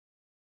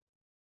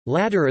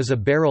Ladder is a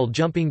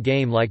barrel-jumping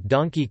game like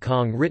Donkey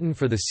Kong written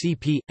for the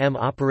CP/M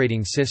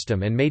operating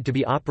system and made to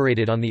be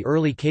operated on the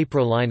early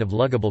Kaypro line of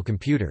luggable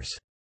computers.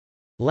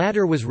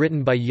 Ladder was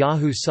written by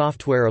Yahoo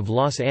Software of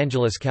Los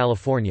Angeles,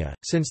 California.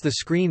 Since the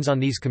screens on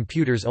these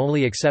computers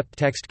only accept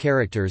text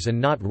characters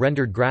and not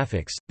rendered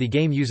graphics, the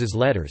game uses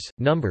letters,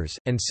 numbers,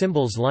 and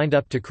symbols lined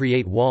up to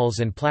create walls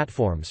and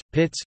platforms,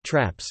 pits,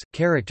 traps,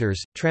 characters,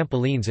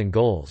 trampolines and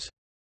goals.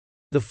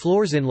 The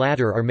floors in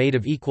Ladder are made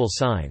of equal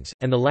signs,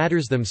 and the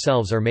ladders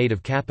themselves are made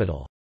of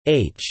capital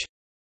H's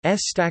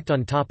stacked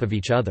on top of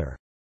each other.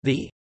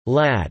 The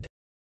lad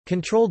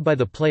controlled by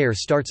the player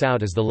starts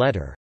out as the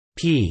letter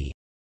P,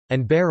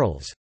 and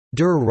barrels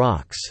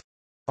rocks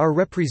are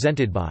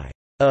represented by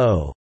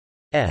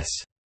OS.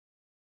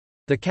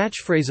 The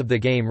catchphrase of the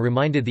game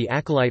reminded the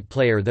Acolyte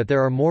player that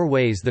there are more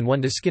ways than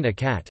one to skin a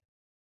cat.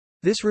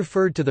 This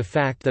referred to the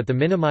fact that the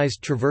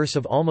minimized traverse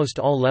of almost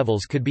all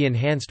levels could be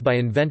enhanced by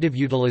inventive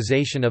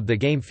utilization of the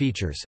game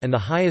features, and the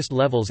highest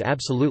levels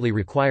absolutely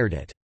required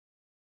it.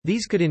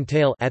 These could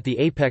entail at the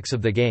apex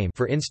of the game,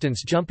 for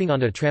instance jumping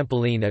on a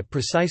trampoline at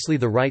precisely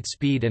the right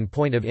speed and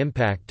point of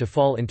impact to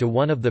fall into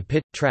one of the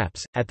pit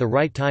traps, at the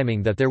right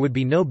timing that there would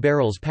be no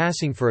barrels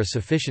passing for a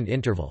sufficient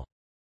interval.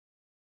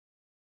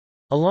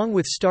 Along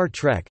with Star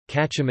Trek,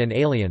 Catchem and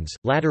Aliens,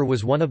 Ladder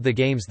was one of the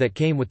games that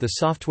came with the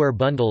software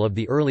bundle of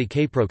the early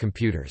Kaypro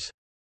computers.